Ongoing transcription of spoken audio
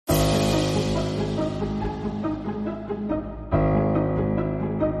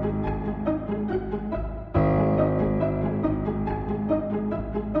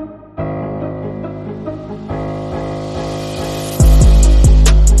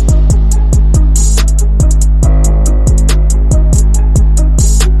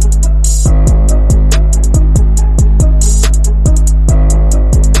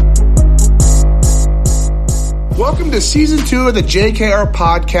Season 2 of the JKR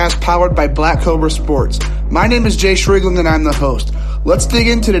podcast powered by Black Cobra Sports. My name is Jay Shrigland and I'm the host. Let's dig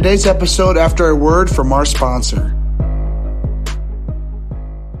into today's episode after a word from our sponsor.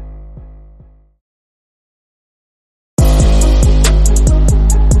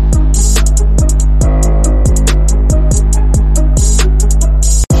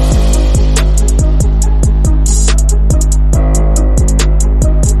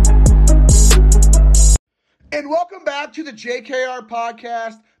 And welcome back to the JKR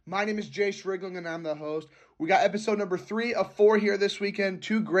podcast. My name is Jay Shrigling and I'm the host. We got episode number 3 of 4 here this weekend.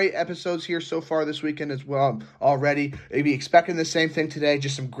 2 great episodes here so far this weekend as well already. Maybe expecting the same thing today.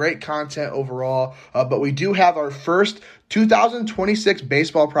 Just some great content overall. But we do have our first 2026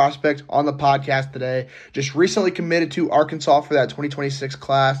 baseball prospect on the podcast today. Just recently committed to Arkansas for that 2026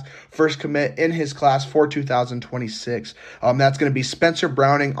 class. First commit in his class for 2026. That's going to be Spencer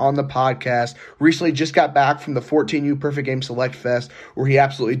Browning on the podcast. Recently just got back from the 14U Perfect Game Select Fest where he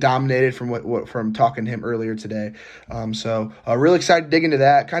absolutely dominated from talking to him earlier today. Really excited to dig into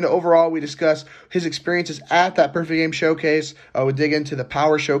that. Kind of overall, we discuss his experiences at that Perfect Game Showcase. We dig into the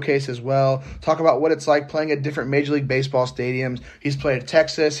Power Showcase as well. Talk about what it's like playing at different Major League Baseball stadiums. He's played at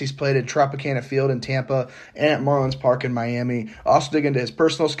Texas. He's played at Tropicana Field in Tampa and at Marlins Park in Miami. Also dig into his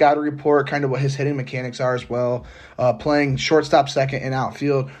personal scouting report, kind of what his hitting mechanics are as well. Playing shortstop, second, and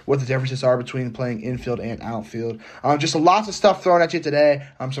outfield, what the differences are between playing infield and outfield. Just lots of stuff thrown at you today.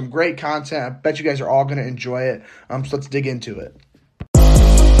 Some great content. I bet you guys are all going to enjoy it. So let's dig into it.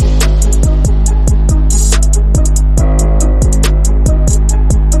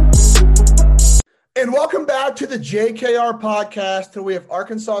 And welcome back to the JKR podcast. We have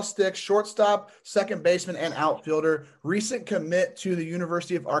Arkansas Sticks, shortstop, second baseman, and outfielder. Recent commit to the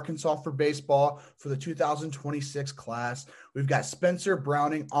University of Arkansas for baseball for the 2026 class. We've got Spencer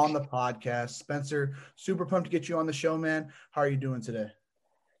Browning on the podcast. Spencer, super pumped to get you on the show, man. How are you doing today?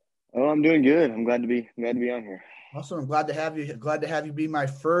 Oh, I'm doing good. I'm glad to be on here. Awesome. I'm glad to have you. Glad to have you be my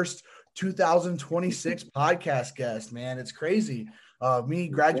first 2026 podcast guest, man. It's crazy. Me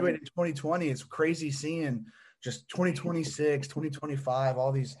graduating in 2020, it's crazy seeing just 2026, 2025,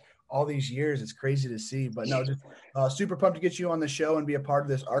 all these years. It's crazy to see. But no, just super pumped to get you on the show and be a part of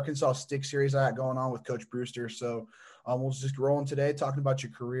this Arkansas Stick series I got going on with Coach Brewster. So we'll just roll in today talking about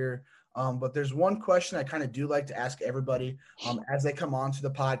your career. But there's one question I kind of do like to ask everybody as they come on to the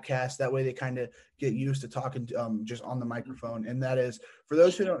podcast. That way they kind of get used to talking just on the microphone. And that is, for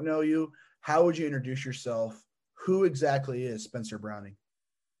those who don't know you, how would you introduce yourself? Who exactly is Spencer Browning?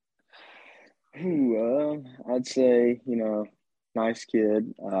 I'd say, nice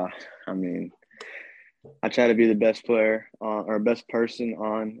kid. I try to be the best player or best person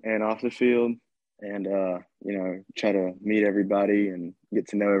on and off the field and, try to meet everybody and get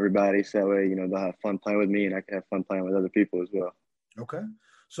to know everybody. So that way, they'll have fun playing with me and I can have fun playing with other people as well. Okay.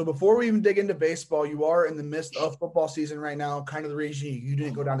 So before we even dig into baseball, you are in the midst of football season right now. Kind of the reason you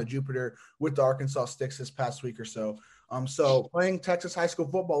didn't go down to Jupiter with the Arkansas Sticks this past week or so. So playing Texas high school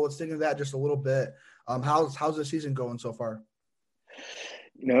football, let's dig into that just a little bit. How's the season going so far?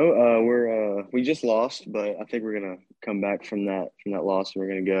 We just lost, but I think we're gonna come back from that loss. We're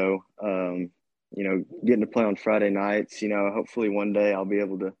gonna go, getting to play on Friday nights. Hopefully one day I'll be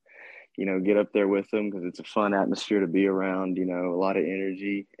able to get up there with them because it's a fun atmosphere to be around, a lot of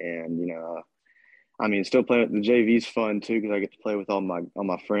energy and, still playing with the JV's fun too because I get to play with all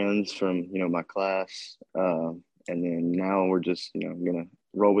my friends from, my class. And then now we're just, going to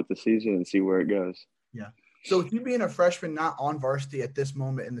roll with the season and see where it goes. Yeah. So with you being a freshman, not on varsity at this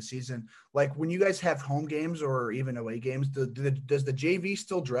moment in the season, like when you guys have home games or even away games, does the JV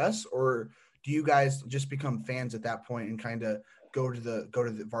still dress or do you guys just become fans at that point and kind of go to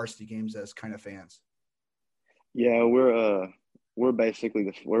the varsity games as kind of fans? Yeah, we're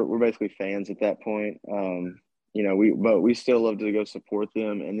basically fans at that point. We still love to go support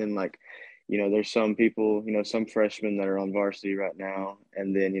them. And then there's some people, some freshmen that are on varsity right now.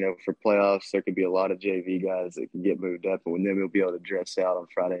 And then, for playoffs, there could be a lot of JV guys that can get moved up and then we'll be able to dress out on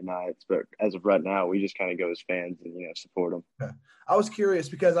Friday nights. But as of right now, we just kind of go as fans and, support them. Okay. I was curious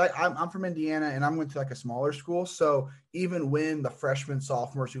because I'm from Indiana and I went to a smaller school. So even when the freshmen,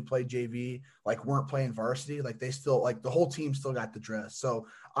 sophomores who played JV, weren't playing varsity, they still, the whole team still got the dress. So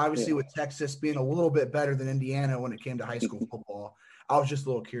obviously with Texas being a little bit better than Indiana when it came to high school football, I was just a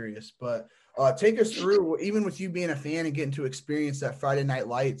little curious, but take us through, even with you being a fan and getting to experience that Friday Night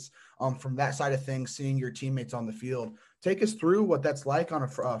Lights from that side of things, seeing your teammates on the field. Take us through what that's like on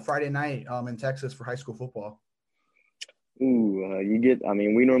a Friday night in Texas for high school football. We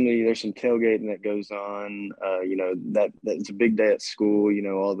normally, there's some tailgating that goes on, that's a big day at school,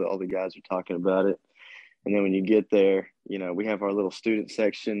 all the guys are talking about it. And then when you get there, we have our little student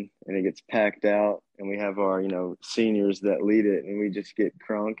section and it gets packed out, and we have our, seniors that lead it, and we just get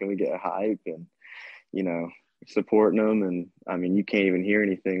crunk and we get hype and, you know, supporting them. And I mean, you can't even hear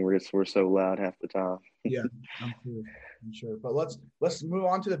anything. We're so loud half the time. Yeah, I'm sure. I'm sure. But let's move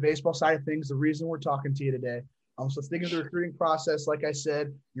on to the baseball side of things. The reason we're talking to you today. So let's think of the recruiting process. Like I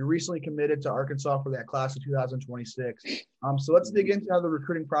said, you're recently committed to Arkansas for that class of 2026. So let's dig into how the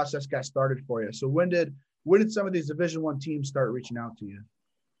recruiting process got started for you. So when did some of these Division I teams start reaching out to you?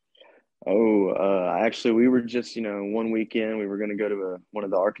 Actually, we were just, one weekend we were going to go to one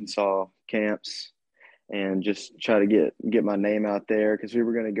of the Arkansas camps and just try to get my name out there, because we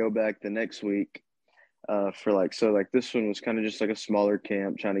were going to go back the next week so this one was kind of just like a smaller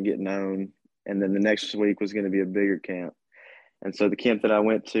camp trying to get known, and then the next week was going to be a bigger camp. And so the camp that I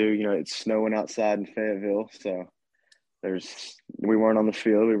went to, it's snowing outside in Fayetteville, so we weren't on the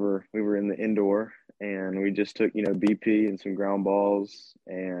field, we were in the indoor, and we just took BP and some ground balls,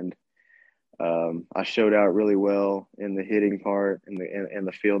 and I showed out really well in the hitting part and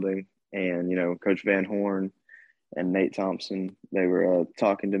the fielding. And Coach Van Horn and Nate Thompson, they were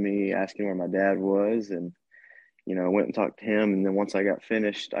talking to me, asking where my dad was, and I went and talked to him. And then once I got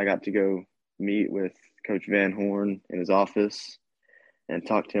finished, I got to go meet with Coach Van Horn in his office and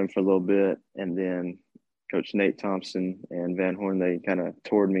talk to him for a little bit. And then Coach Nate Thompson and Van Horn, they kind of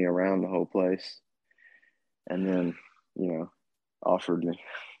toured me around the whole place, and then offered me.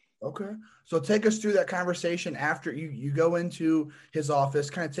 Okay. So take us through that conversation after you go into his office.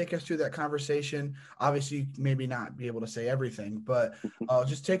 Kind of take us through that conversation. Obviously, you maybe not be able to say everything, but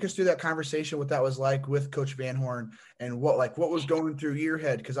just take us through that conversation, what that was like with Coach Van Horn, and what was going through your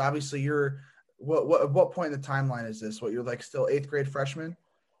head, because obviously you're what point in the timeline is this? What, you're like still eighth grade freshman?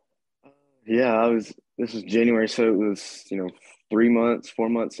 Yeah, this was January, so it was 4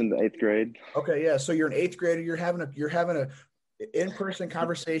 months into eighth grade. Okay, yeah. So you're an eighth grader. You're having a in-person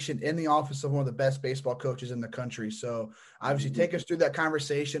conversation in the office of one of the best baseball coaches in the country. So obviously take us through that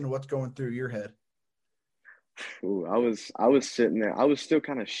conversation. What's going through your head? Ooh, I was sitting there. I was still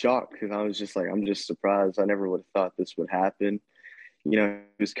kind of shocked, because I was just like, I'm just surprised. I never would have thought this would happen. He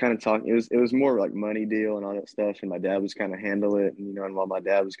was kind of talking. It was more like money deal and all that stuff, and my dad was kind of handle it. And while my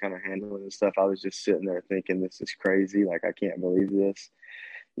dad was kind of handling the stuff, I was just sitting there thinking, this is crazy. Like, I can't believe this.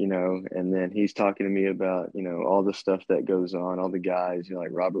 And then he's talking to me about, all the stuff that goes on, all the guys, like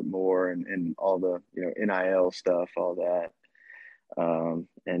Robert Moore and all the, NIL stuff, all that.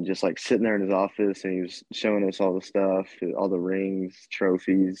 And just like sitting there in his office, and he was showing us all the stuff, all the rings,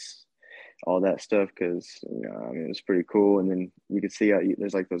 trophies, all that stuff. Cause, I mean, it was pretty cool. And then you could see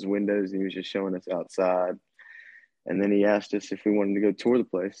there's like those windows, and he was just showing us outside. And then he asked us if we wanted to go tour the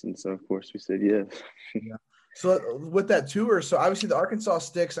place. And so, of course, we said yes. Yeah. So with that tour, so obviously the Arkansas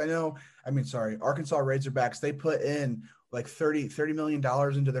Sticks, Arkansas Razorbacks, they put in like $30 million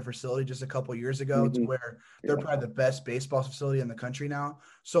into their facility just a couple years ago, to Mm-hmm. where they're Yeah. probably the best baseball facility in the country now.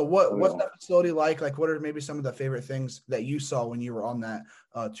 So Oh, what's yeah. that facility like? Like, what are maybe some of the favorite things that you saw when you were on that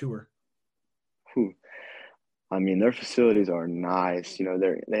tour? Whew. I mean, their facilities are nice.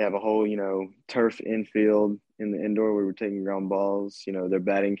 They have a whole, turf infield in the indoor where we're taking ground balls. Their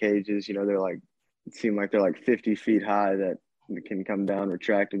batting cages, they're like, it seemed like they're like 50 feet high that can come down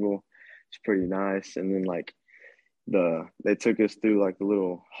retractable. It's pretty nice. And then like they took us through like the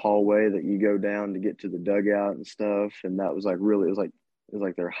little hallway that you go down to get to the dugout and stuff. And that was like really, it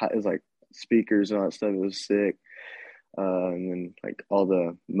was like speakers and all that stuff. It was sick. And then like all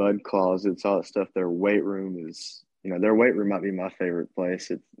the mud closets, all that stuff. Their weight room might be my favorite place.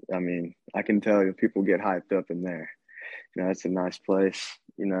 I mean, I can tell you people get hyped up in there. It's a nice place.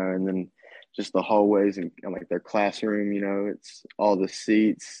 And then just the hallways and like their classroom. It's all the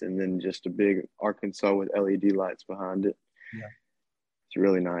seats, and then just a big Arkansas with LED lights behind it. Yeah. It's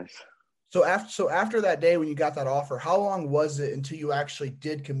really nice. So after that day when you got that offer, how long was it until you actually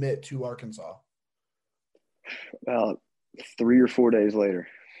did commit to Arkansas? About 3 or 4 days later.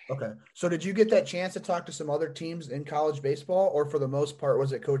 Okay. So did you get that chance to talk to some other teams in college baseball, or for the most part,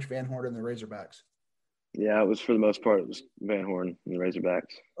 was it Coach Van Horn and the Razorbacks? Yeah, it was for the most part. It was Van Horn and the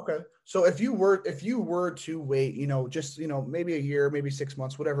Razorbacks. Okay. So if you were to wait, just, maybe a year, maybe 6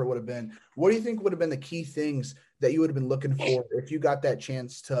 months, whatever it would have been, what do you think would have been the key things that you would have been looking for if you got that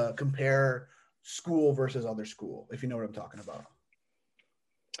chance to compare school versus other school, if you know what I'm talking about?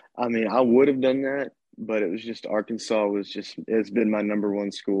 I mean, I would have done that, but it was just Arkansas it's been my number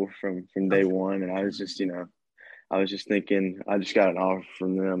one school from day one, and I was just thinking, I just got an offer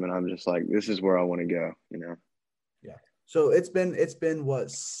from them, and I'm just like, this is where I want to go. Yeah. So it's been what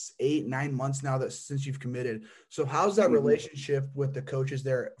 8-9 months now that since you've committed. So how's that Mhm. relationship with the coaches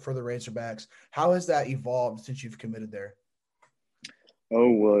there for the Razorbacks? How has that evolved since you've committed there? Oh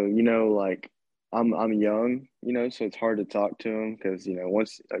well, like I'm young, so it's hard to talk to them because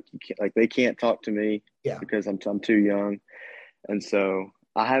once like you can't, like they can't talk to me Yeah. because I'm too young, and so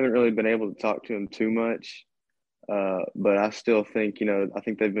I haven't really been able to talk to them too much. But I still think I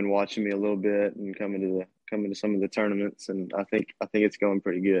think they've been watching me a little bit and coming to some of the tournaments, and I think it's going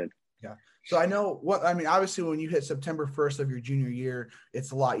pretty good. Yeah. So I know what I mean. Obviously, when you hit September 1st of your junior year,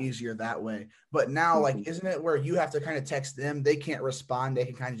 it's a lot easier that way. But now, Hmm. like, isn't it where you have to kind of text them? They can't respond. They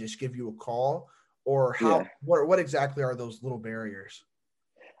can kind of just give you a call, or how? Yeah, What exactly are those little barriers?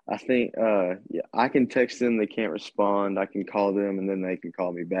 I think yeah, I can text them, they can't respond. I can call them, and then they can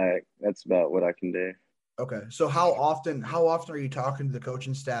call me back. That's about what I can do. Okay. So how often are you talking to the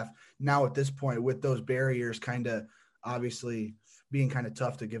coaching staff now at this point with those barriers kind of obviously being kind of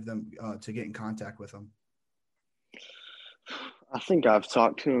tough to give them to get in contact with them? I think I've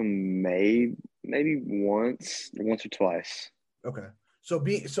talked to him maybe once or twice. Okay. So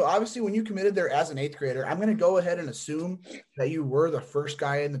obviously when you committed there as an eighth grader, I'm going to go ahead and assume that you were the first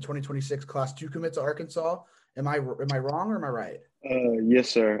guy in the 2026 class to commit to Arkansas. Am I wrong or am I right? Yes,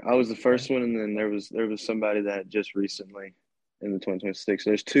 sir. I was the Okay. first one, and then there was somebody that just recently in the 2026.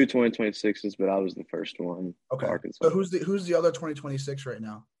 There's two 2026s, but I was the first one for Okay. Arkansas. So who's the other 2026 right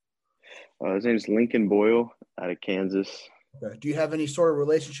now? His name's Lincoln Boyle out of Kansas. Okay. Do you have any sort of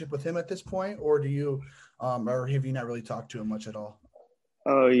relationship with him at this point, or or have you not really talked to him much at all?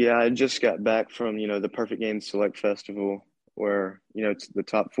 Oh yeah, I just got back from the Perfect Game Select Festival, where it's the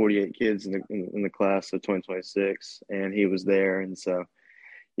top 48 kids in the class of 2026, and he was there, and so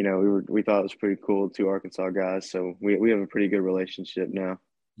we thought it was pretty cool, two Arkansas guys, so we have a pretty good relationship now.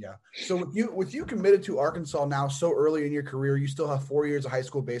 Yeah. So with you committed to Arkansas now so early in your career, you still have 4 years of high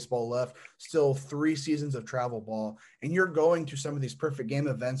school baseball left, still 3 seasons of travel ball, and you're going to some of these perfect game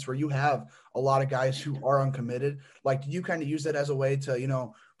events where you have a lot of guys who are uncommitted. Like, do you kind of use that as a way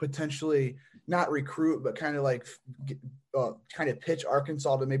to, potentially not recruit, but kind of like kind of pitch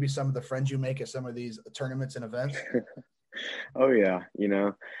Arkansas to maybe some of the friends you make at some of these tournaments and events? Oh yeah,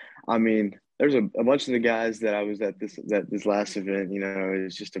 I mean, there's a bunch of the guys that I was at this last event.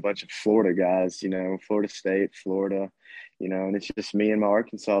 It's just a bunch of Florida guys. Florida State, Florida. And it's just me and my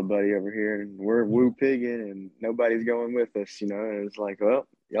Arkansas buddy over here, and we're woo pigging, and nobody's going with us. And it's like, well,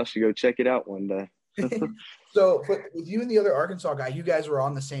 y'all should go check it out one day. So, but with you and the other Arkansas guy, you guys were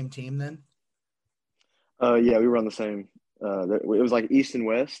on the same team then? Yeah, we were on the same. It was like East and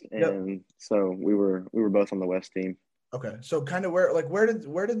West, Yep. and so we were both on the West team. Okay, so kind of where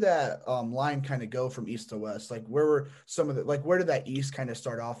did that line kind of go from east to west? Like where were some of the like where did that east kind of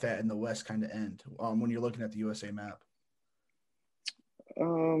start off at and the west kind of end when you're looking at the USA map?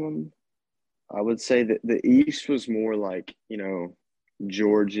 Um, I would say that the East was more like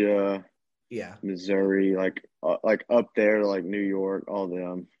Georgia, Yeah. Missouri, like up there, like New York, all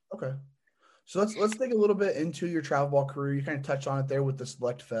them. Okay. So let's dig a little bit into your travel ball career. You kind of touched on it there with the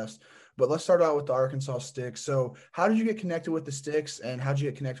Select Fest, but let's start out with the Arkansas Sticks. So how did you get connected with the Sticks, and how did you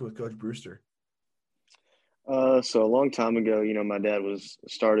get connected with Coach Brewster? So a long time ago, my dad was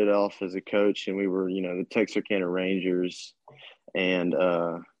started off as a coach, and we were, the Texarkana Rangers, and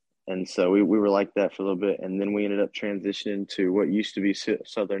so we were like that for a little bit, and then we ended up transitioning to what used to be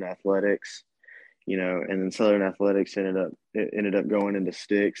Southern Athletics, and then Southern Athletics ended up going into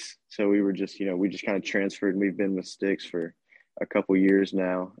Sticks. So we were just, we just kind of transferred, and we've been with Sticks for a couple years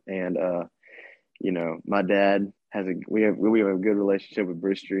now, and my dad we have a good relationship with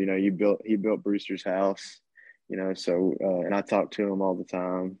Brewster. He built Brewster's house. So and I talk to him all the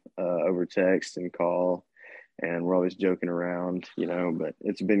time over text and call, and we're always joking around. But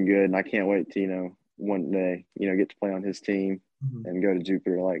it's been good, and I can't wait to one day get to play on his team Mhm. and go to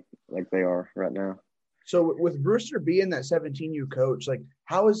Jupiter like they are right now. So with Brewster being that 17U coach, like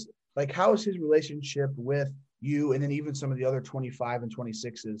how is his relationship with you and then even some of the other 25 and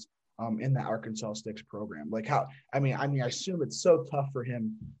 26s in the Arkansas Sticks program? Like I assume it's so tough for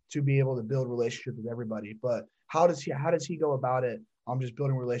him to be able to build relationships with everybody, but how does he go about it? Just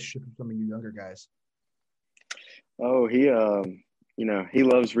building relationships with some of you younger guys. Oh, he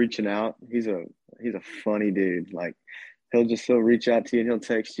loves reaching out. He's a funny dude. Like he'll reach out to you, and he'll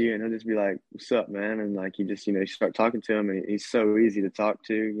text you, and he'll just be like, "What's up, man?" And like you just you start talking to him, and he's so easy to talk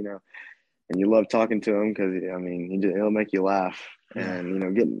to, and you love talking to him because I mean he'll make you laugh, Yeah.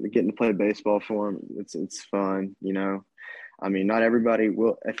 and getting to play baseball for him, it's fun. I mean, not everybody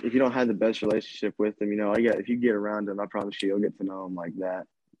will. If you don't have the best relationship with him, if you get around him, I promise you, you'll get to know him like that.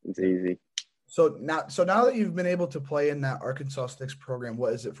 It's Yeah. easy. So now that you've been able to play in that Arkansas Sticks program,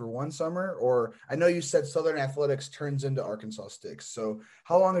 what is it for one summer? Or I know you said Southern Athletics turns into Arkansas Sticks. So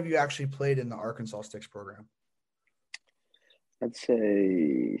how long have you actually played in the Arkansas Sticks program? I'd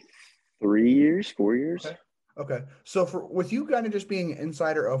say 3 years, 4 years. Okay. Okay. So for with you kind of just being an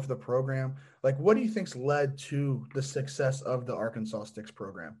insider of the program, like what do you think's led to the success of the Arkansas Sticks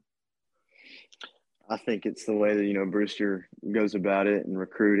program? I think it's the way that, Brewster goes about it and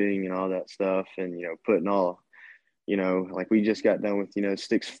recruiting and all that stuff and, putting all, like we just got done with,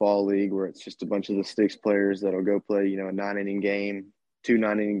 Sticks Fall League where it's just a bunch of the Sticks players that'll go play, a 9 inning game, two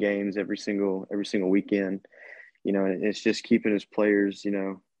 9 inning games every single weekend. And it's just keeping his players,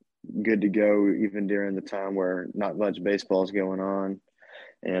 good to go even during the time where not much baseball is going on.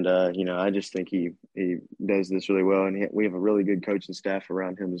 And I just think he does this really well, and we have a really good coaching staff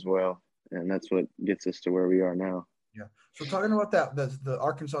around him as well, and that's what gets us to where we are now. Yeah. So talking about that, the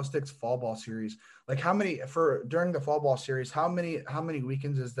Arkansas Sticks fall ball series, like how many for during the fall ball series, how many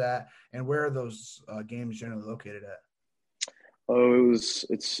weekends is that, and where are those games generally located at? Oh,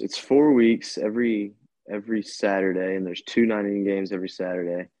 it's 4 weeks every Saturday, and there's two 9 inning games every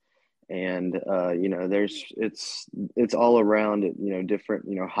Saturday, and it's all around at different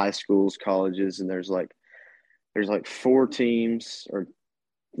high schools, colleges, and there's like four teams or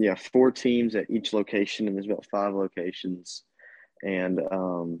yeah, four teams at each location, and there's about five locations. And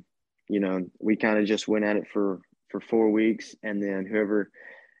we kind of just went at it for 4 weeks, and then whoever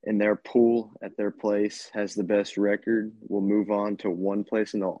in their pool at their place has the best record will move on to one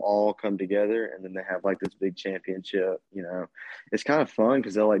place, and they'll all come together, and then they have like this big championship. It's kind of fun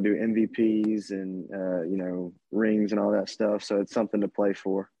because they'll like do MVPs and rings and all that stuff. So it's something to play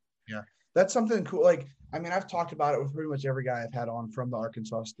for. Yeah, that's something cool. Like, I mean, I've talked about it with pretty much every guy I've had on from the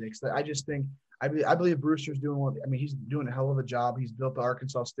Arkansas Sticks. That I just think I believe Brewster's doing one. I mean, he's doing a hell of a job. He's built the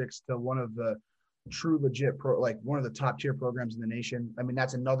Arkansas Sticks to one of the true legit like one of the top tier programs in the nation. I mean,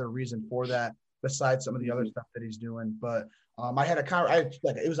 that's another reason for that. Besides some of the other stuff that he's doing, but I had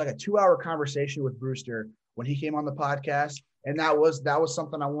it was like a 2 hour conversation with Brewster when he came on the podcast, and that was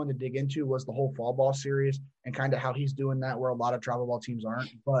something I wanted to dig into was the whole fall ball series and kind of how he's doing that where a lot of travel ball teams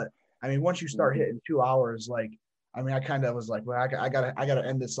aren't. But I mean, once you start Mhm. hitting 2 hours, like, I mean, I kind of was like, well, I gotta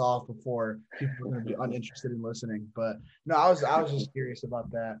end this off before people are going to be uninterested in listening. But no, I was just curious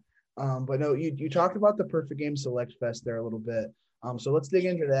about that. But no, you talked about the Perfect Game Select Fest there a little bit. So let's dig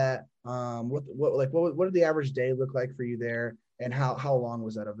into that. What did the average day look like for you there, and how long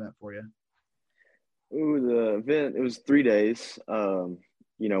was that event for you? Ooh, the event, it was 3 days.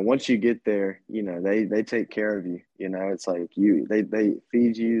 Once you get there, they take care of you. It's like they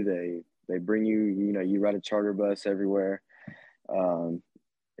feed you, they bring you, you ride a charter bus everywhere. Um,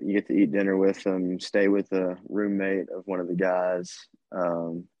 you get to eat dinner with them, stay with a roommate of one of the guys.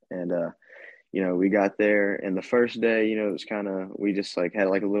 And we got there, and the first day, it was kind of we just like had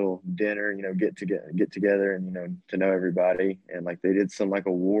like a little dinner, get together, and to know everybody, and like they did some like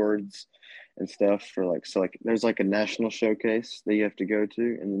awards and stuff for like so like there's like a national showcase that you have to go to,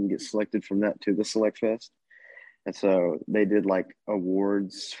 and then you get selected from that to the Select Fest, and so they did like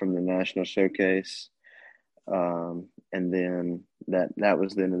awards from the national showcase, and then that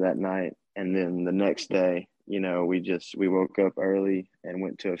was the end of that night, and then the next day, we woke up early and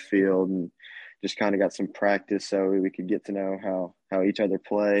went to a field and just kind of got some practice so we could get to know how each other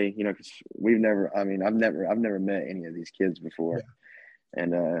play. Because we've never, I mean, I've never met any of these kids before,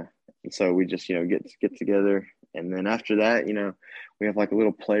 and so we just get together, and then after that, we have like a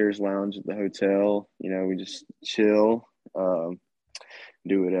little players lounge at the hotel. We just chill,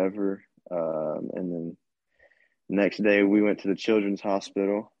 do whatever, and then next day we went to the children's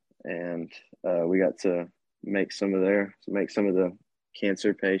hospital, and we got to make some of the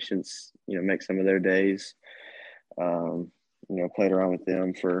cancer patients, make some of their days. Um, played around with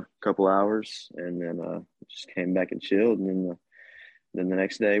them for a couple hours, and then just came back and chilled. And then the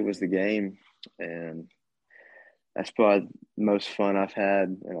next day was the game, and that's probably the most fun I've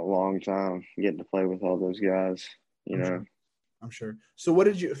had in a long time, getting to play with all those guys. You I'm know, sure. I'm sure. So what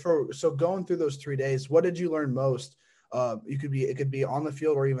did you for so going through those 3 days, what did you learn most? It could be on the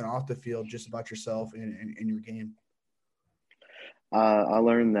field or even off the field, just about yourself and your game. I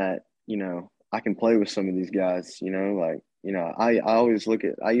learned that I can play with some of these guys. Like I always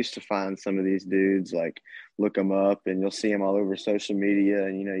I used to find some of these dudes, like look them up, and you'll see them all over social media,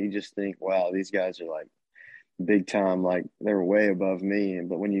 and you just think, wow, these guys are like big time, like they're way above me.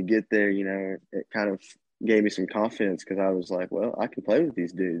 But when you get there, it kind of gave me some confidence because I was like, well, I can play with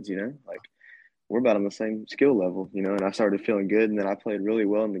these dudes. Like we're about on the same skill level. And I started feeling good, and then I played really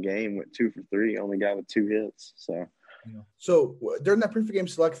well in the game, went 2 for 3, only guy with 2 hits. So Yeah. So during that Perfect Game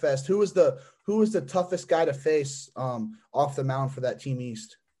Select Fest, who was the toughest guy to face off the mound for that Team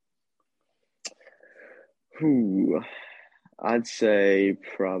East? Who I'd say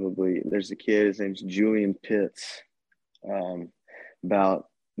probably there's a kid. His name's Julian Pitts. About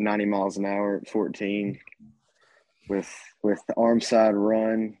 90 miles an hour at 14 with the arm side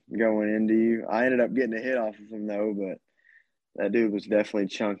run going into you. I ended up getting a hit off of him though, but that dude was definitely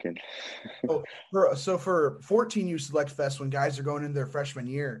chunking. So for 14U Select Fest, when guys are going into their freshman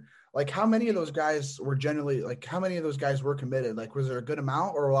year, like how many of those guys were generally like how many of those guys were committed? Like was there a good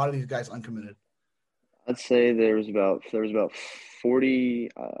amount or a lot of these guys uncommitted? I'd say there was about 40.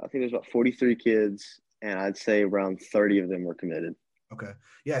 I think there's about 43 kids, and I'd say around 30 of them were committed. Okay.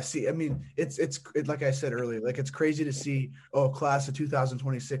 Yeah. See, I mean, it's like I said earlier, like it's crazy to see, class of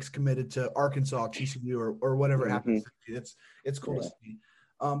 2026 committed to Arkansas, TCU, or whatever it happens Hmm. to be. It's cool to Yeah. see.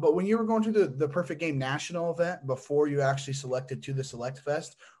 But when you were going to the Perfect Game National event before you actually selected to the Select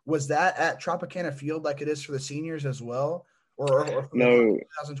Fest, was that at Tropicana Field like it is for the seniors as well, or for the class No, of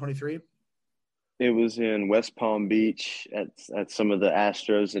 2023? it was in West Palm Beach at some of the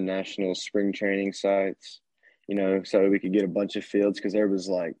Astros and Nationals spring training sites. So we could get a bunch of fields because there was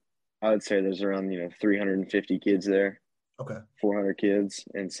like, I would say there's around 350 kids there, Okay. 400 kids,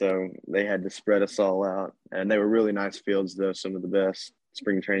 and so they had to spread us all out. And they were really nice fields, though, some of the best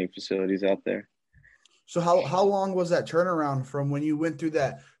spring training facilities out there. So how long was that turnaround from when you went through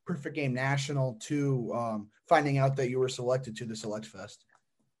that Perfect Game National to finding out that you were selected to the Select Fest?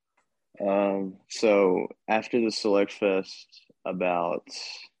 So after the Select Fest,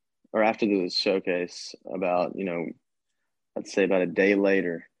 or after the showcase, I'd say about a day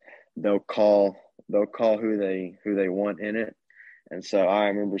later, they'll call who they want in it. And so I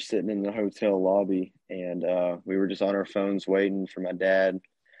remember sitting in the hotel lobby, and we were just on our phones waiting for my dad,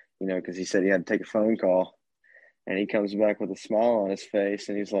 because he said he had to take a phone call. And he comes back with a smile on his face,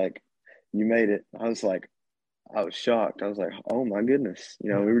 and he's like, "You made it." I was shocked. I was like, "Oh my goodness!"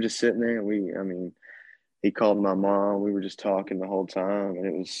 Yeah. We were just sitting there, and he called my mom. We were just talking the whole time, and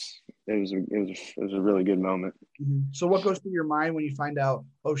it was a really good moment. Mhm. So what goes through your mind when you find out,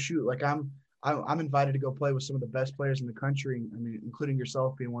 oh shoot, like I'm invited to go play with some of the best players in the country. I mean, including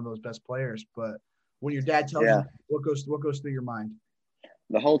yourself being one of those best players. But when your dad tells you, Yeah, what goes through your mind?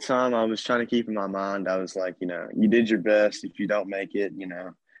 the whole time I was trying to keep in my mind, I was like, you did your best. If you don't make it,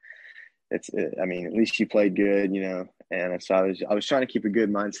 I mean, at least you played good, And so I was trying to keep a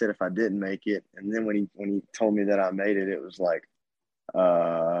good mindset if I didn't make it. And then when he told me that I made it, it was like,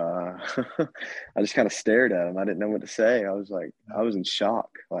 I just kind of stared at him. I didn't know what to say. I was in shock.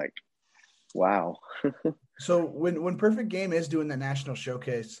 Like, wow. So when Perfect Game is doing the national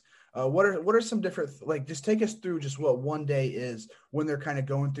showcase, what are some different like just take us through just what one day is when they're kind of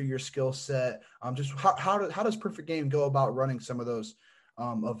going through your skill set. Just how does Perfect Game go about running some of those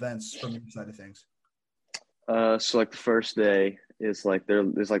events from your side of things? So like the first day is like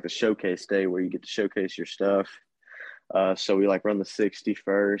there's like the showcase day where you get to showcase your stuff. So we like run the 60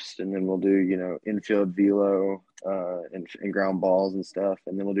 first, and then we'll do, infield velo, and ground balls and stuff.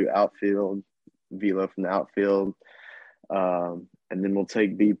 And then we'll do outfield velo from the outfield. And then we'll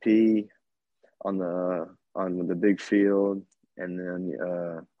take BP on the big field. And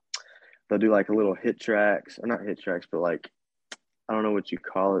then, they'll do like a little hit tracks, or not hit tracks, but like, I don't know what you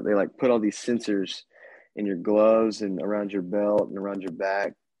call it. They like put all these sensors in your gloves and around your belt and around your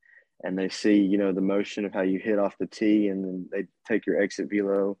back, and they see, the motion of how you hit off the tee, and then they take your exit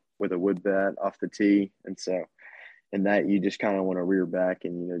velo with a wood bat off the tee. And so in that, you just kind of want to rear back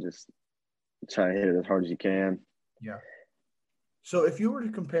and, just try to hit it as hard as you can. Yeah. So if you were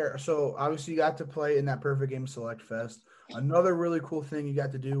to compare, so obviously you got to play in that Perfect Game Select Fest. Another really cool thing you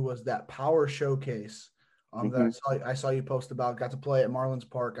got to do was that power showcase that Hmm. I saw you post about. Got to play at Marlins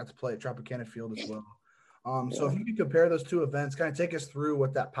Park, got to play at Tropicana Field as well. So Yeah. if you could compare those two events, kind of take us through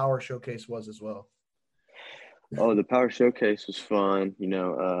what that power showcase was as well. Oh, the power showcase was fun.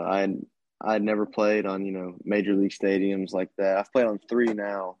 I had never played on, major league stadiums like that. I've played on three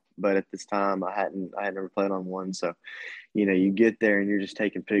now, but at this time I had never played on one. So, you get there and you're just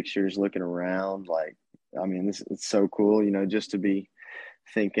taking pictures, looking around. Like, I mean, it's so cool, just to be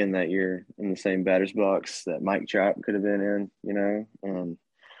thinking that you're in the same batter's box that Mike Trout could have been in,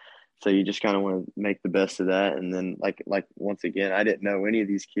 so you just kind of want to make the best of that. And then like once again, I didn't know any of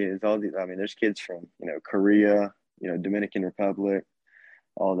these kids. I mean, there's kids from, Korea, Dominican Republic,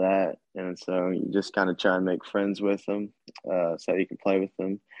 all that. And so you just kind of try and make friends with them, so you can play with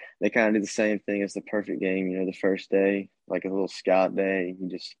them. They kind of do the same thing as the perfect game, the first day, like a little scout day.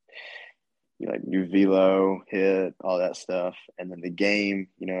 You like do velo, hit, all that stuff. And then the game,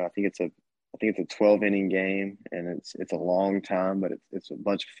 I think it's I think it's a 12 inning game, and it's a long time, but it's a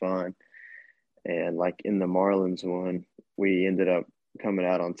bunch of fun. And like in the Marlins one, we ended up coming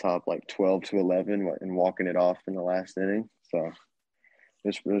out on top like 12-11 and walking it off in the last inning. So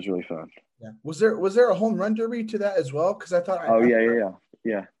it was really fun. Yeah. Was there a home run derby to that as well? Because I thought Oh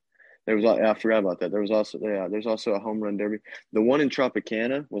yeah. There was I forgot about that. There's also a home run derby. The one in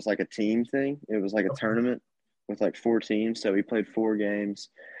Tropicana was like a team thing. It was like a okay. tournament with like 4 teams. So we played 4 games,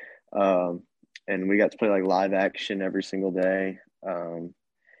 um, and we got to play like live action every single day.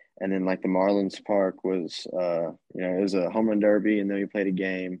 And then like the Marlins Park was, it was a home run derby, and then we played a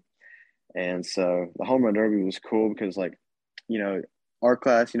game. And so the home run derby was cool because like, you know, our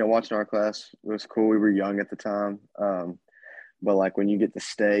class, watching our class was cool. We were young at the time. But like when you get to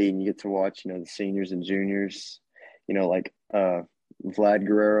stay and you get to watch, the seniors and juniors, like Vlad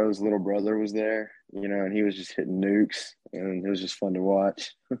Guerrero's little brother was there, and he was just hitting nukes, and it was just fun to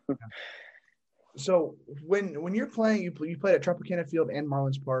watch. So when you're playing, you played at Tropicana Field and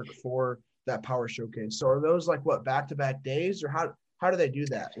Marlins Park for that power showcase. So are those like what, back-to-back days, or how do they do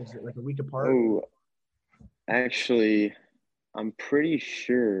that? Is it like a week apart? Oh, actually, I'm pretty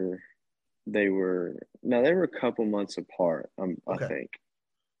sure they were a couple months apart. I Okay. think.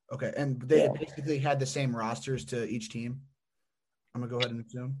 Okay. And they Yeah. basically had the same rosters to each team. I'm gonna go ahead and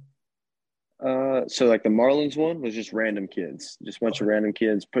assume. So like the Marlins one was just random kids, just a bunch Okay. of random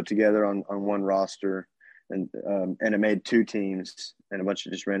kids put together on one roster, and it made 2 teams and a bunch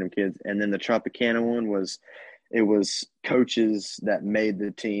of just random kids. And then the Tropicana one it was coaches that made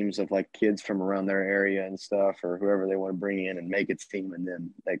the teams of like kids from around their area and stuff, or whoever they want to bring in and make its team, and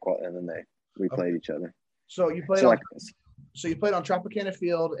then we Okay. played each other. So you played So on like so you played on Tropicana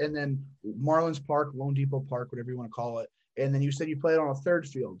Field and then Marlins Park, Lone Depot Park, whatever you want to call it. And then you said you played on a third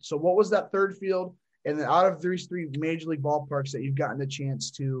field. So what was that third field? And then out of these three major league ballparks that you've gotten the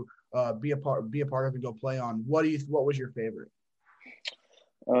chance to be a part of and go play on, what was your favorite?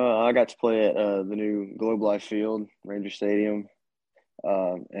 I got to play at the new Globe Life Field, Ranger Stadium,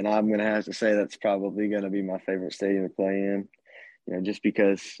 and I'm gonna have to say that's probably gonna be my favorite stadium to play in. Just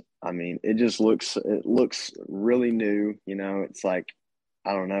because I mean, it looks really new. It's like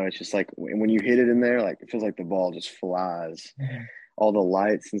I don't know. It's just like when you hit it in there, like it feels like the ball just flies. Mm-hmm. All the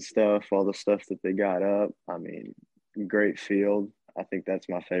lights and stuff, all the stuff that they got up. I mean, great field. I think that's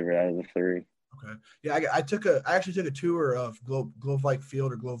my favorite out of the three. Okay. Yeah, I actually took a tour of Globe Light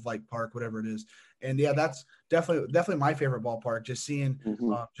Field or Globe Light Park, whatever it is, and yeah, that's definitely my favorite ballpark. Just seeing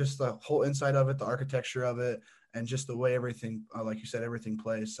Hmm. just the whole inside of it, the architecture of it, and just the way everything, like you said, everything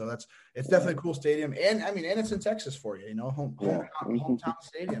plays. So it's definitely a cool stadium, and I mean, and it's in Texas for you, Yeah. hometown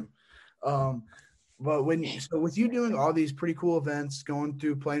stadium. Um, but with you doing all these pretty cool events, going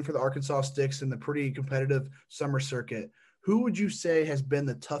through playing for the Arkansas Sticks and the pretty competitive summer circuit, who would you say has been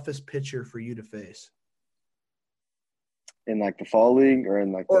the toughest pitcher for you to face? In like the fall league or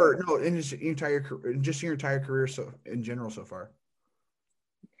in like Or the no, in your entire career so in general so far.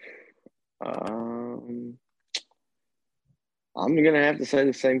 um I'm gonna have to say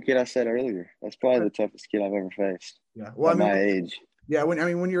the same kid I said earlier. That's probably Okay. the toughest kid I've ever faced Yeah. Well, I at mean, my age. yeah.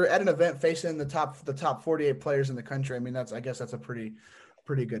 When you're at an event facing the top 48 players in the country, I mean, I guess that's a pretty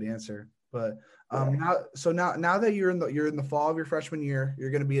good answer. But Yeah. now that you're in the fall of your freshman year,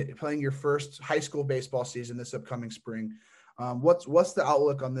 you're going to be playing your first high school baseball season this upcoming spring. What's the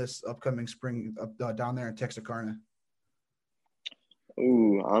outlook on this upcoming spring down there in Texarkana?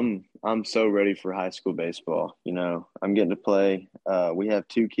 Ooh, I'm so ready for high school baseball. I'm getting to play. We have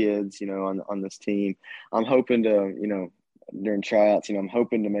 2 kids, on this team. I'm hoping to, during tryouts, I'm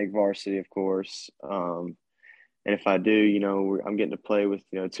hoping to make varsity, of course. And if I do, I'm getting to play with,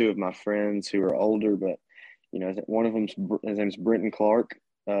 2 of my friends who are older, but one of them's his name's Brenton Clark,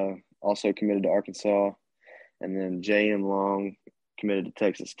 also committed to Arkansas, and then J.M. Long committed to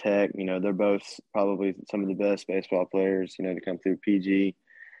Texas Tech. They're both probably some of the best baseball players, to come through PG.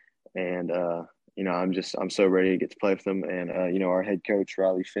 And I'm so ready to get to play with them. And our head coach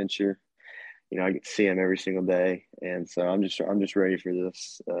Riley Fincher, I get to see him every single day, and so I'm just ready for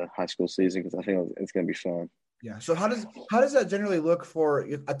this high school season because I think it's going to be fun. Yeah. So how does that generally look for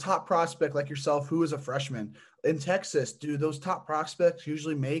a top prospect like yourself who is a freshman in Texas? Do those top prospects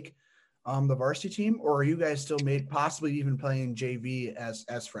usually make the varsity team, or are you guys still possibly even playing JV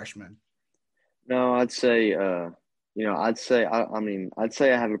as freshmen? No, I'd say I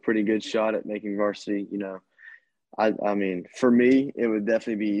have a pretty good shot at making varsity. I mean, for me, it would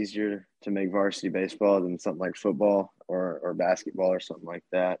definitely be easier to make varsity baseball than something like football or basketball or something like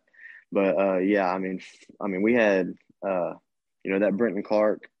that. But yeah, I mean, we had that Brenton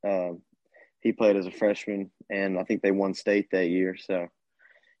Clark. He played as a freshman, and I think they won state that year. So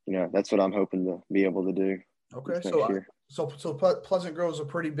that's what I'm hoping to be able to do Okay, this next year. Pleasant Grove is a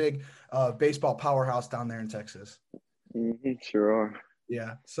pretty big baseball powerhouse down there in Texas. Sure are.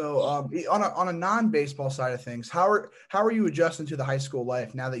 Yeah. So on a non-baseball side of things, how are you adjusting to the high school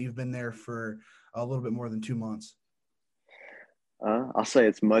life now that you've been there for a little bit more than 2 months? I'll say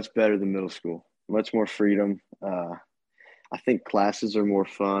it's much better than middle school. Much more freedom. I think classes are more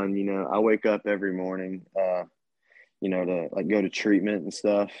fun. I wake up every morning, to like go to treatment and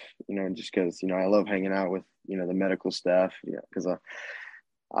stuff. Just because I love hanging out with the medical staff. Because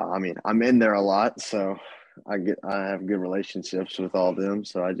I mean I'm in there a lot, so I have good relationships with all of them.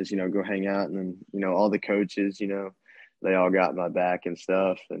 So I just go hang out, and then all the coaches, they all got my back and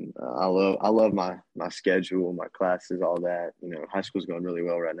stuff. And I love my schedule, my classes, all that. High school's going really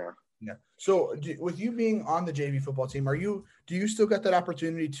well right now. Yeah. So with you being on the JV football team, do you still get that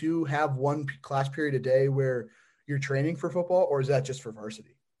opportunity to have one class period a day where you're training for football, or is that just for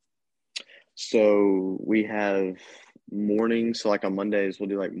varsity? So we have mornings. So like on Mondays, we'll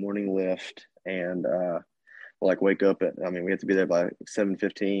do like morning lift, and we'll like wake up at. I mean, we have to be there by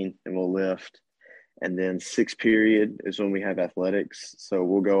 7:15, and we'll lift. And then sixth period is when we have athletics. So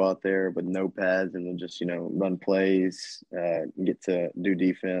we'll go out there with no pads, and we'll just run plays, get to do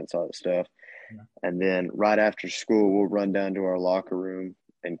defense, all that stuff. Yeah. And then right after school, we'll run down to our locker room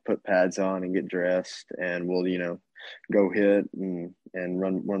and put pads on and get dressed, and we'll go hit and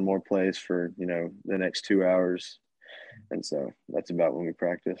run more plays for the next 2 hours. And so that's about when we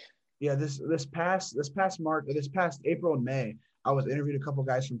practice. Yeah, this past April and May, I was interviewed a couple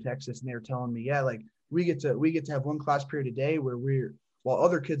guys from Texas, and they were telling me, yeah, like we get to have one class period a day where while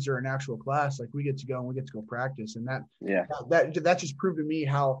other kids are in actual class, like we get to go and we get to go practice, and that just proved to me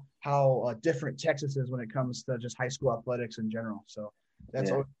how different Texas is when it comes to just high school athletics in general. So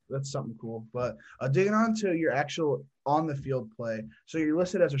that's something cool. But digging on to your actual on the field play, so you're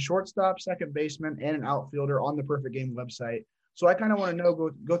listed as a shortstop, second baseman, and an outfielder on the Perfect Game website. So I kind of want to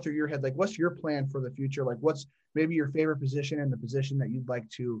know, go through your head, like what's your plan for the future? Like what's maybe your favorite position and the position that you'd like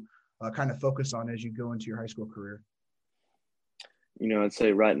to kind of focus on as you go into your high school career? I'd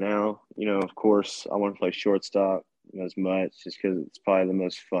say right now, of course, I want to play shortstop as much just because it's probably the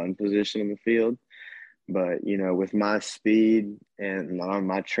most fun position in the field. But, with my speed and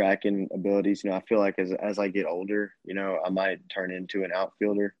my tracking abilities, I feel like as I get older, I might turn into an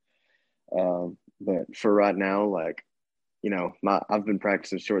outfielder. But for right now, like, I've been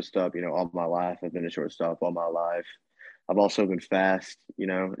practicing shortstop, all my life. I've been a shortstop all my life. I've also been fast,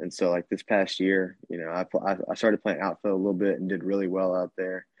 and so like this past year, I started playing outfield a little bit and did really well out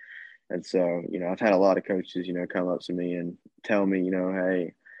there. And so, I've had a lot of coaches, come up to me and tell me,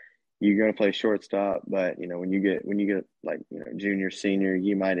 hey, you're going to play shortstop, but when you get like junior, senior,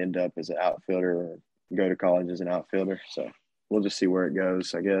 you might end up as an outfielder or go to college as an outfielder. So we'll just see where it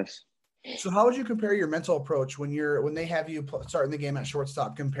goes, I guess. So how would you compare your mental approach when they have you starting the game at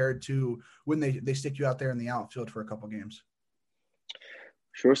shortstop compared to when they stick you out there in the outfield for a couple games?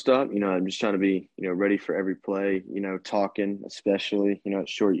 Shortstop, I'm just trying to be, ready for every play, talking, especially,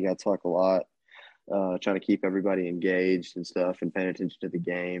 it's short, you got to talk a lot, trying to keep everybody engaged and stuff and paying attention to the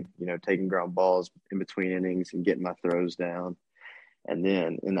game, taking ground balls in between innings and getting my throws down. And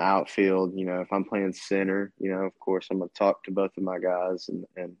then in the outfield, if I'm playing center, of course, I'm going to talk to both of my guys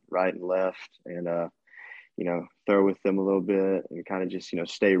and right and left and, throw with them a little bit and kind of just,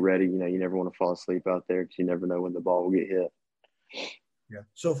 stay ready. You never want to fall asleep out there because you never know when the ball will get hit. Yeah.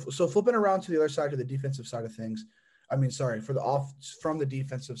 So flipping around to the other side, to the defensive side of things. I mean, sorry, from the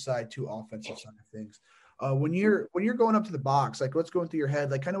defensive side to offensive side of things. When you're going up to the box, like what's going through your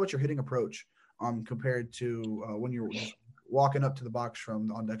head, like kind of what's your hitting approach, compared to when you're just walking up to the box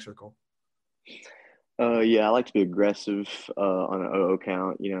from on deck circle. Yeah, I like to be aggressive on an 0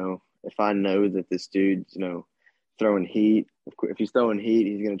 count. If I know that this dude's, throwing heat, if he's throwing heat,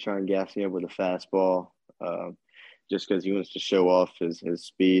 he's going to try and gas me up with a fastball just because he wants to show off his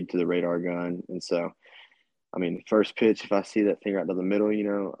speed to the radar gun. And so, I mean, first pitch, if I see that thing right down the middle,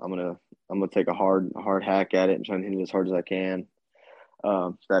 I'm gonna take a hard hack at it and try and hit it as hard as I can.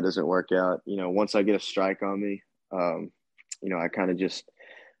 If that doesn't work out, once I get a strike on me, I kind of just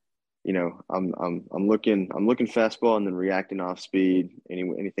I'm looking fastball and then reacting off speed,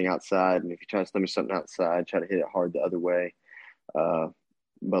 anything outside. And if you try to send me something outside, try to hit it hard the other way.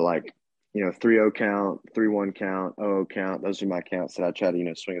 But like, 3-0 count, 3-1 count, 0 count, those are my counts that I try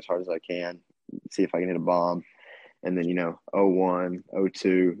to, swing as hard as I can, see if I can hit a bomb. And then, 0-1,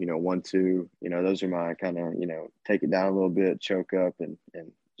 0-2, 1-2, those are my kind of, take it down a little bit, choke up and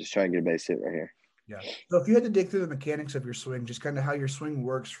just try and get a base hit right here. Yeah. So if you had to dig through the mechanics of your swing, just kind of how your swing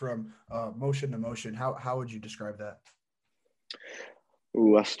works from motion to motion, how would you describe that?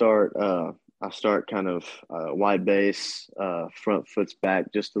 Ooh, I start kind of wide base, front foot's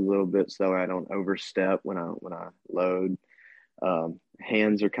back just a little bit so I don't overstep when I load.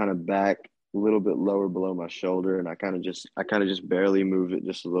 Hands are kind of back a little bit lower below my shoulder, and I kind of just barely move it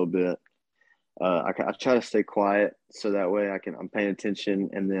just a little bit. I try to stay quiet so that way I'm paying attention,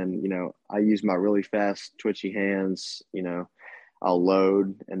 and then I use my really fast twitchy hands. I'll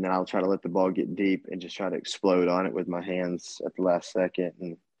load, and then I'll try to let the ball get deep and just try to explode on it with my hands at the last second,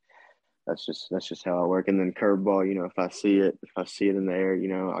 and that's just how I work. And then curveball, if I see it in the air,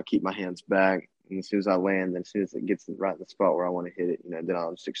 I'll keep my hands back, and as soon as I land, then as soon as it gets right in the spot where I want to hit it, then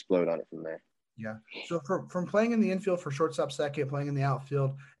I'll just explode on it from there. Yeah. So from playing in the infield for shortstop, second, playing in the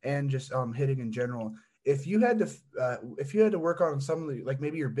outfield, and just hitting in general, if you had to work on some of the, like,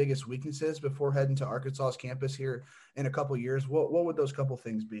 maybe your biggest weaknesses before heading to Arkansas's campus here in a couple of years, what would those couple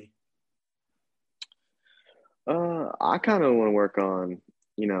things be? I kind of want to work on,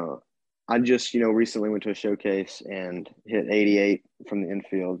 you know, I just, recently went to a showcase and hit 88 from the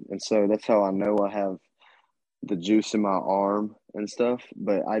infield. And so that's how I know I have the juice in my arm and stuff.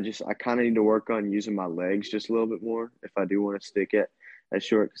 But I kind of need to work on using my legs just a little bit more if I do want to stick it as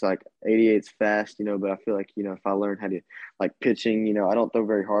short. Because like 88's fast, but I feel like, if I learn how to, like pitching, I don't throw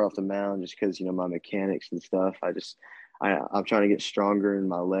very hard off the mound just because, my mechanics and stuff. I'm trying to get stronger in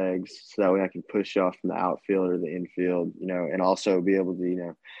my legs so that way I can push off from the outfield or the infield, and also be able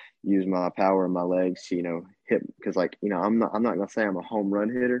to, use my power in my legs to, hit. Because like, I'm not gonna say I'm a home run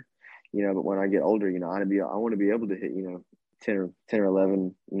hitter, but when I get older, I want to be able to hit, 10 or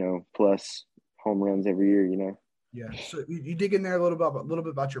 11, plus home runs every year. Yeah. So you dig in there a little bit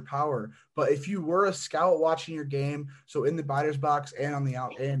about your power, but if you were a scout watching your game, so in the batter's box and on the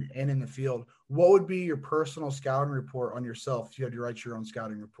out and in the field, what would be your personal scouting report on yourself if you had to write your own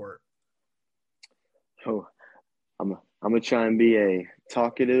scouting report? Oh, I'm gonna try and be a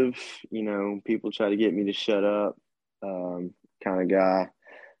talkative, people try to get me to shut up, kind of guy.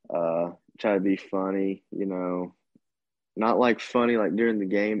 Try to be funny, not like funny like during the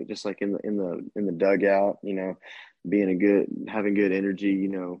game, but just like in the dugout, having good energy,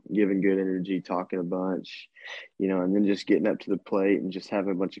 giving good energy, talking a bunch, and then just getting up to the plate and just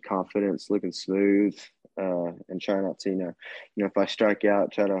having a bunch of confidence, looking smooth, and try not to, if I strike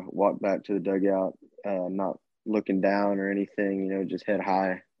out, try to walk back to the dugout, not looking down or anything, just head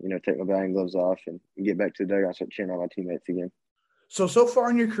high, take my batting gloves off and get back to the dugout, start cheering on my teammates again. So far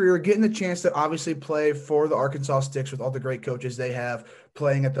in your career, getting the chance to obviously play for the Arkansas Sticks with all the great coaches they have,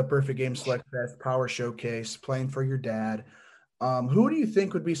 playing at the Perfect Game Select Fest, Power Showcase, playing for your dad. Who do you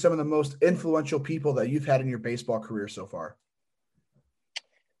think would be some of the most influential people that you've had in your baseball career so far?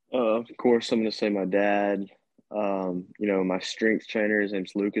 Of course, I'm going to say my dad. My strength trainer, his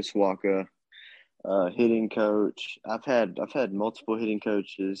name's Lucas Waka. Hitting coach. I've had multiple hitting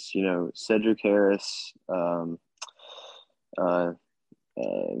coaches. Cedric Harris. Uh,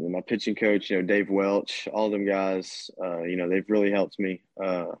 my pitching coach. Dave Welch. All them guys. They've really helped me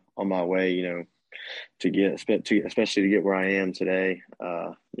on my way. Especially to get where I am today.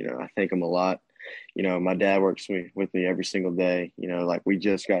 I thank them a lot. My dad works with me every single day. Like we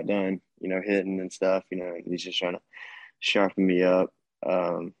just got done, hitting and stuff. And he's just trying to sharpen me up.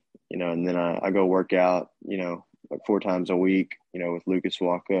 And then I go work out, like 4 times a week, with Lucas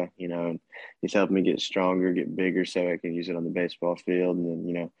Waka, and he's helping me get stronger, get bigger so I can use it on the baseball field. And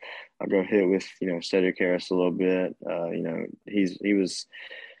then, I go hit with, Cedric Harris a little bit. He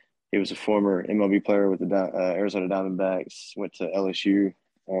was a former MLB player with the Arizona Diamondbacks, went to LSU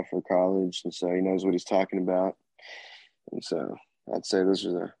for college. And so he knows what he's talking about. And so I'd say those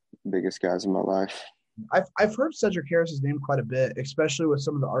are the biggest guys in my life. I've heard Cedric Harris's name quite a bit, especially with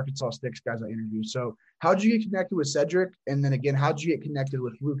some of the Arkansas Sticks guys I interviewed. So how did you get connected with Cedric? And then again, how did you get connected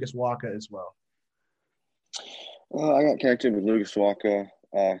with Lucas Waka as well? I got connected with Lucas Waka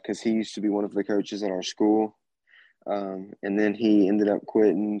because he used to be one of the coaches at our school. And then he ended up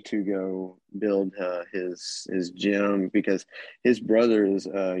quitting to go build his gym because his brother is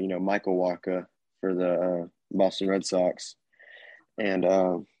Michael Waka for the Boston Red Sox,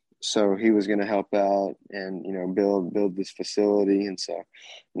 and so he was going to help out and build this facility, and so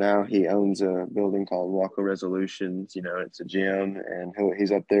now he owns a building called Waka Resolutions. It's a gym, and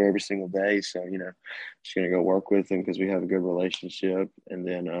he's up there every single day. So just going to go work with him because we have a good relationship, and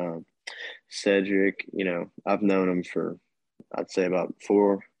then. Cedric, I've known him for I'd say about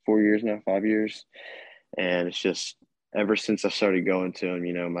 4 years now, 5 years, and it's just ever since I started going to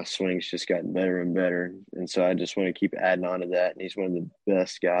him, my swing's just gotten better and better, and so I just want to keep adding on to that. And he's one of the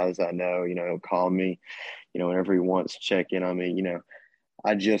best guys I know. He'll call me, whenever he wants to check in on me.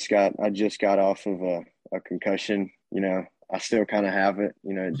 I just got off of a concussion. I still kind of have it.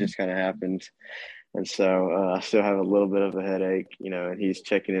 It just kind of happened. And so I still have a little bit of a headache, and he's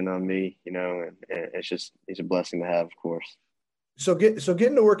checking in on me, and he's a blessing to have, of course. So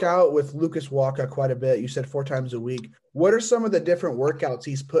getting to work out with Lucas Waka quite a bit. You said 4 times a week. What are some of the different workouts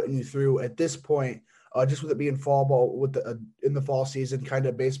he's putting you through at this point? Just with it being fall ball with in the fall season, kind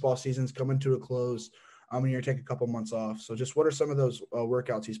of baseball season's coming to a close. And you're taking a couple months off. So just what are some of those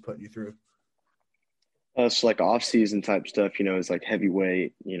workouts he's putting you through? So like off season type stuff, is like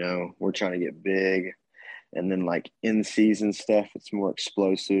heavyweight. We're trying to get big, and then like in season stuff, it's more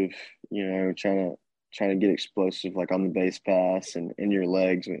explosive. Trying to get explosive, like on the base pass and in your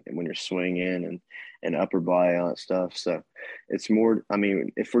legs when you're swinging and upper body, all that stuff. So it's more. I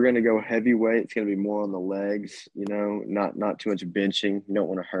mean, if we're gonna go heavyweight, it's gonna be more on the legs. Not too much benching. You don't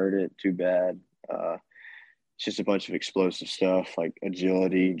want to hurt it too bad. It's just a bunch of explosive stuff like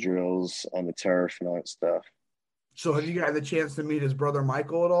agility drills on the turf and all that stuff. So have you had the chance to meet his brother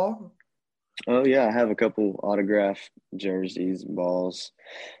Michael at all? Oh yeah, I have a couple autographed jerseys and balls.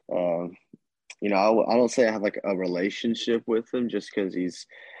 Um, I don't say I have like a relationship with him just because he's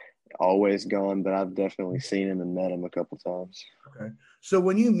always gone, but I've definitely seen him and met him a couple times. Okay. So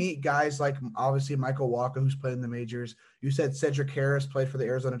when you meet guys like obviously Michael Walker, who's played in the majors, you said Cedric Harris played for the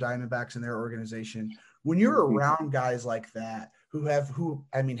Arizona Diamondbacks in their organization. When you're Mm-hmm. around guys like that who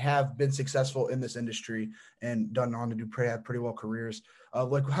have been successful in this industry and done on to have pretty well careers,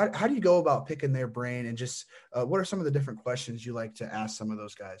 like how do you go about picking their brain and just what are some of the different questions you like to ask some of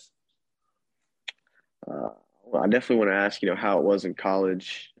those guys? Well, I definitely want to ask, how it was in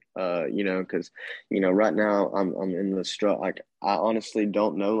college, because, right now I'm in the struggle. Like, I honestly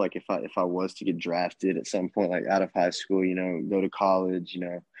don't know, like, if I was to get drafted at some point, like out of high school, go to college,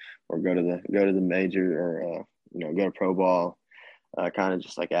 or go to the major or, go to pro ball, kind of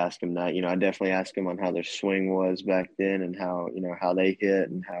just like ask them that. I definitely ask them on how their swing was back then and how they hit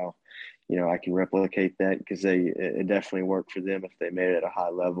and how, I can replicate that because it definitely worked for them if they made it at a high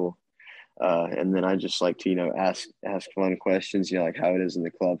level. And then I just like to, ask fun questions, like how it is in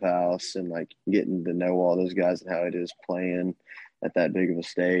the clubhouse and like getting to know all those guys and how it is playing at that big of a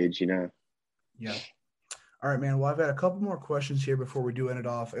stage. Yeah. All right, man. Well, I've got a couple more questions here before we do end it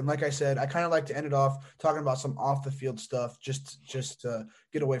off. And like I said, I kind of like to end it off talking about some off the field stuff, just to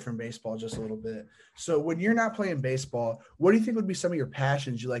get away from baseball just a little bit. So when you're not playing baseball, what do you think would be some of your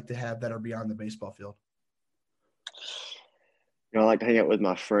passions you like to have that are beyond the baseball field? I like to hang out with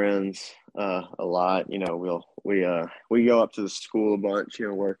my friends a lot. We go up to the school a bunch,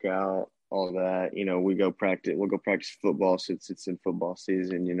 work out, all that. We go practice. We'll go practice football since it's in football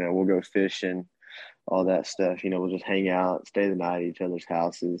season. We'll go fishing, all that stuff. We'll just hang out, stay the night at each other's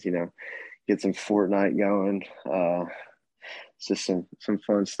houses. Get some Fortnite going. It's just some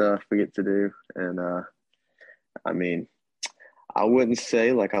fun stuff we get to do. And I mean, I wouldn't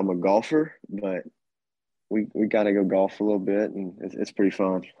say like I'm a golfer, but we got to go golf a little bit, and it's pretty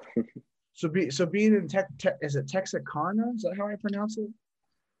fun. So being in is it Texarkana? Is that how I pronounce it?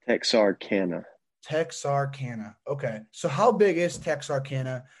 Texarkana. Texarkana. Okay. So how big is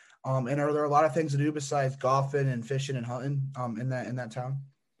Texarkana? And are there a lot of things to do besides golfing and fishing and hunting in that town?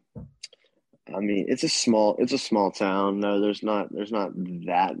 I mean, it's a small town. No, there's not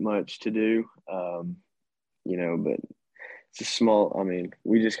that much to do. But it's a small. I mean,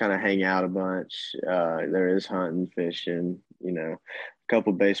 we just kind of hang out a bunch. There is hunting, fishing. A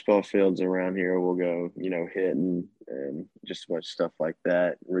couple baseball fields around here. We'll go, hitting and just a bunch of stuff like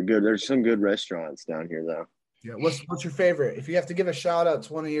that. We're good. There's some good restaurants down here, though. Yeah. What's your favorite? If you have to give a shout out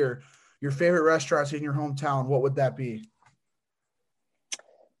to one of your favorite restaurants in your hometown, what would that be?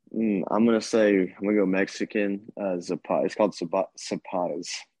 I'm gonna go Mexican. Zapata. It's called Zapatas.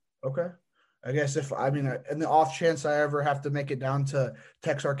 Okay. I guess in the off chance I ever have to make it down to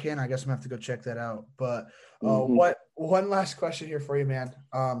Texarkana, I guess I'm gonna have to go check that out. But Mm-hmm. what one last question here for you, man.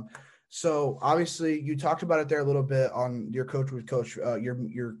 So obviously you talked about it there a little bit on your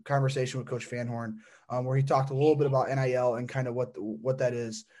your conversation with Coach Fanhorn, where he talked a little bit about NIL and kind of what that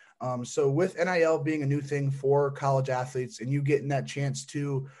is. So with NIL being a new thing for college athletes and you getting that chance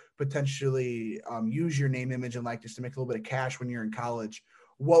to potentially use your name, image, and likeness to make a little bit of cash when you're in college,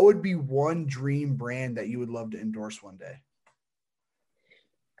 what would be one dream brand that you would love to endorse one day?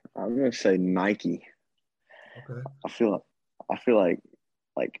 I'm gonna say Nike. Okay. I feel like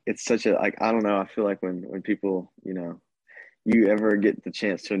it's such a like I don't know. I feel like when people you ever get the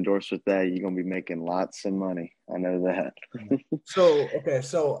chance to endorse with that, you're gonna be making lots of money. I know that.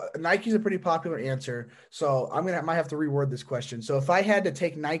 So Nike's a pretty popular answer. So might have to reword this question. So if I had to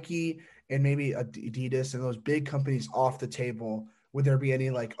take Nike and maybe Adidas and those big companies off the table, would there be any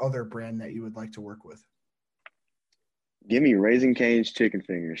like other brand that you would like to work with? Give me Raising Cane's chicken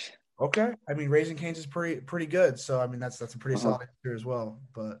fingers. Okay. I mean, Raising Cane's is pretty good. So I mean, that's a pretty Uh-huh. solid answer as well.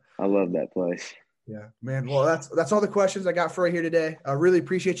 But I love that place. yeah, man. Well, that's all the questions I got for you here today. I really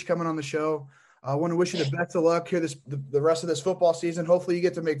appreciate you coming on the show. I want to wish you the best of luck here the rest of this football season. Hopefully, you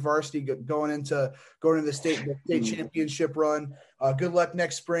get to make varsity going into the state Mm. championship run. Good luck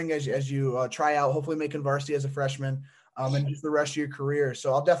next spring as you try out. Hopefully, making varsity as a freshman, and just the rest of your career.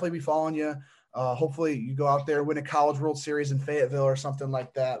 So I'll definitely be following you. Hopefully, you go out there, win a College World Series in Fayetteville or something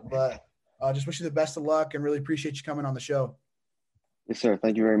like that. But just wish you the best of luck and really appreciate you coming on the show. Yes, sir.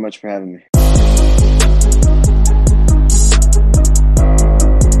 Thank you very much for having me.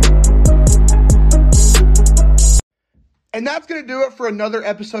 And that's going to do it for another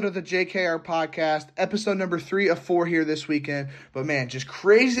episode of the JKR podcast, episode number 3 of 4 here this weekend. But man, just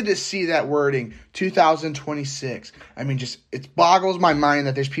crazy to see that wording, 2026. I mean, it boggles my mind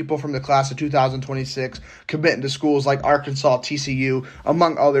that there's people from the class of 2026 committing to schools like Arkansas, TCU,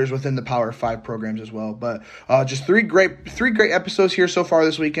 among others within the Power 5 programs as well. But just three great episodes here so far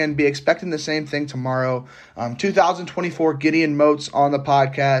this weekend. Be expecting the same thing tomorrow. 2024 Gideon Moats on the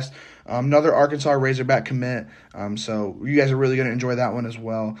podcast. Another Arkansas Razorback commit. So you guys are really going to enjoy that one as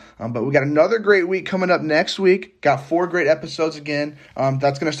well. But we got another great week coming up next week. Got 4 great episodes again.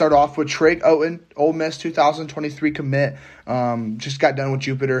 That's going to start off with Trey Owen, Ole Miss 2023 commit. Just got done with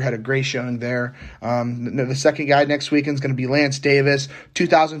Jupiter. Had a great showing there. The second guy next weekend is going to be Lance Davis,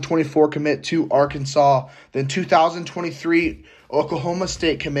 2024 commit to Arkansas. Then 2023 Oklahoma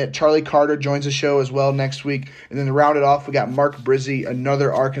State commit Charlie Carter joins the show as well next week. And then to round it off, we got Mark Brizzi,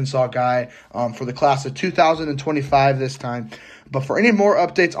 another Arkansas guy for the class of 2025 this time. But for any more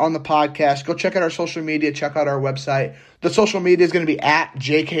updates on the podcast, go check out our social media, check out our website. The social media is going to be at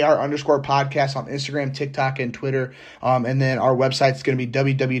JKR_podcast on Instagram, TikTok, and Twitter. And then our website is going to be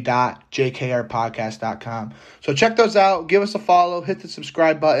www.jkrpodcast.com. So check those out. Give us a follow. Hit the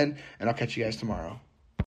subscribe button. And I'll catch you guys tomorrow.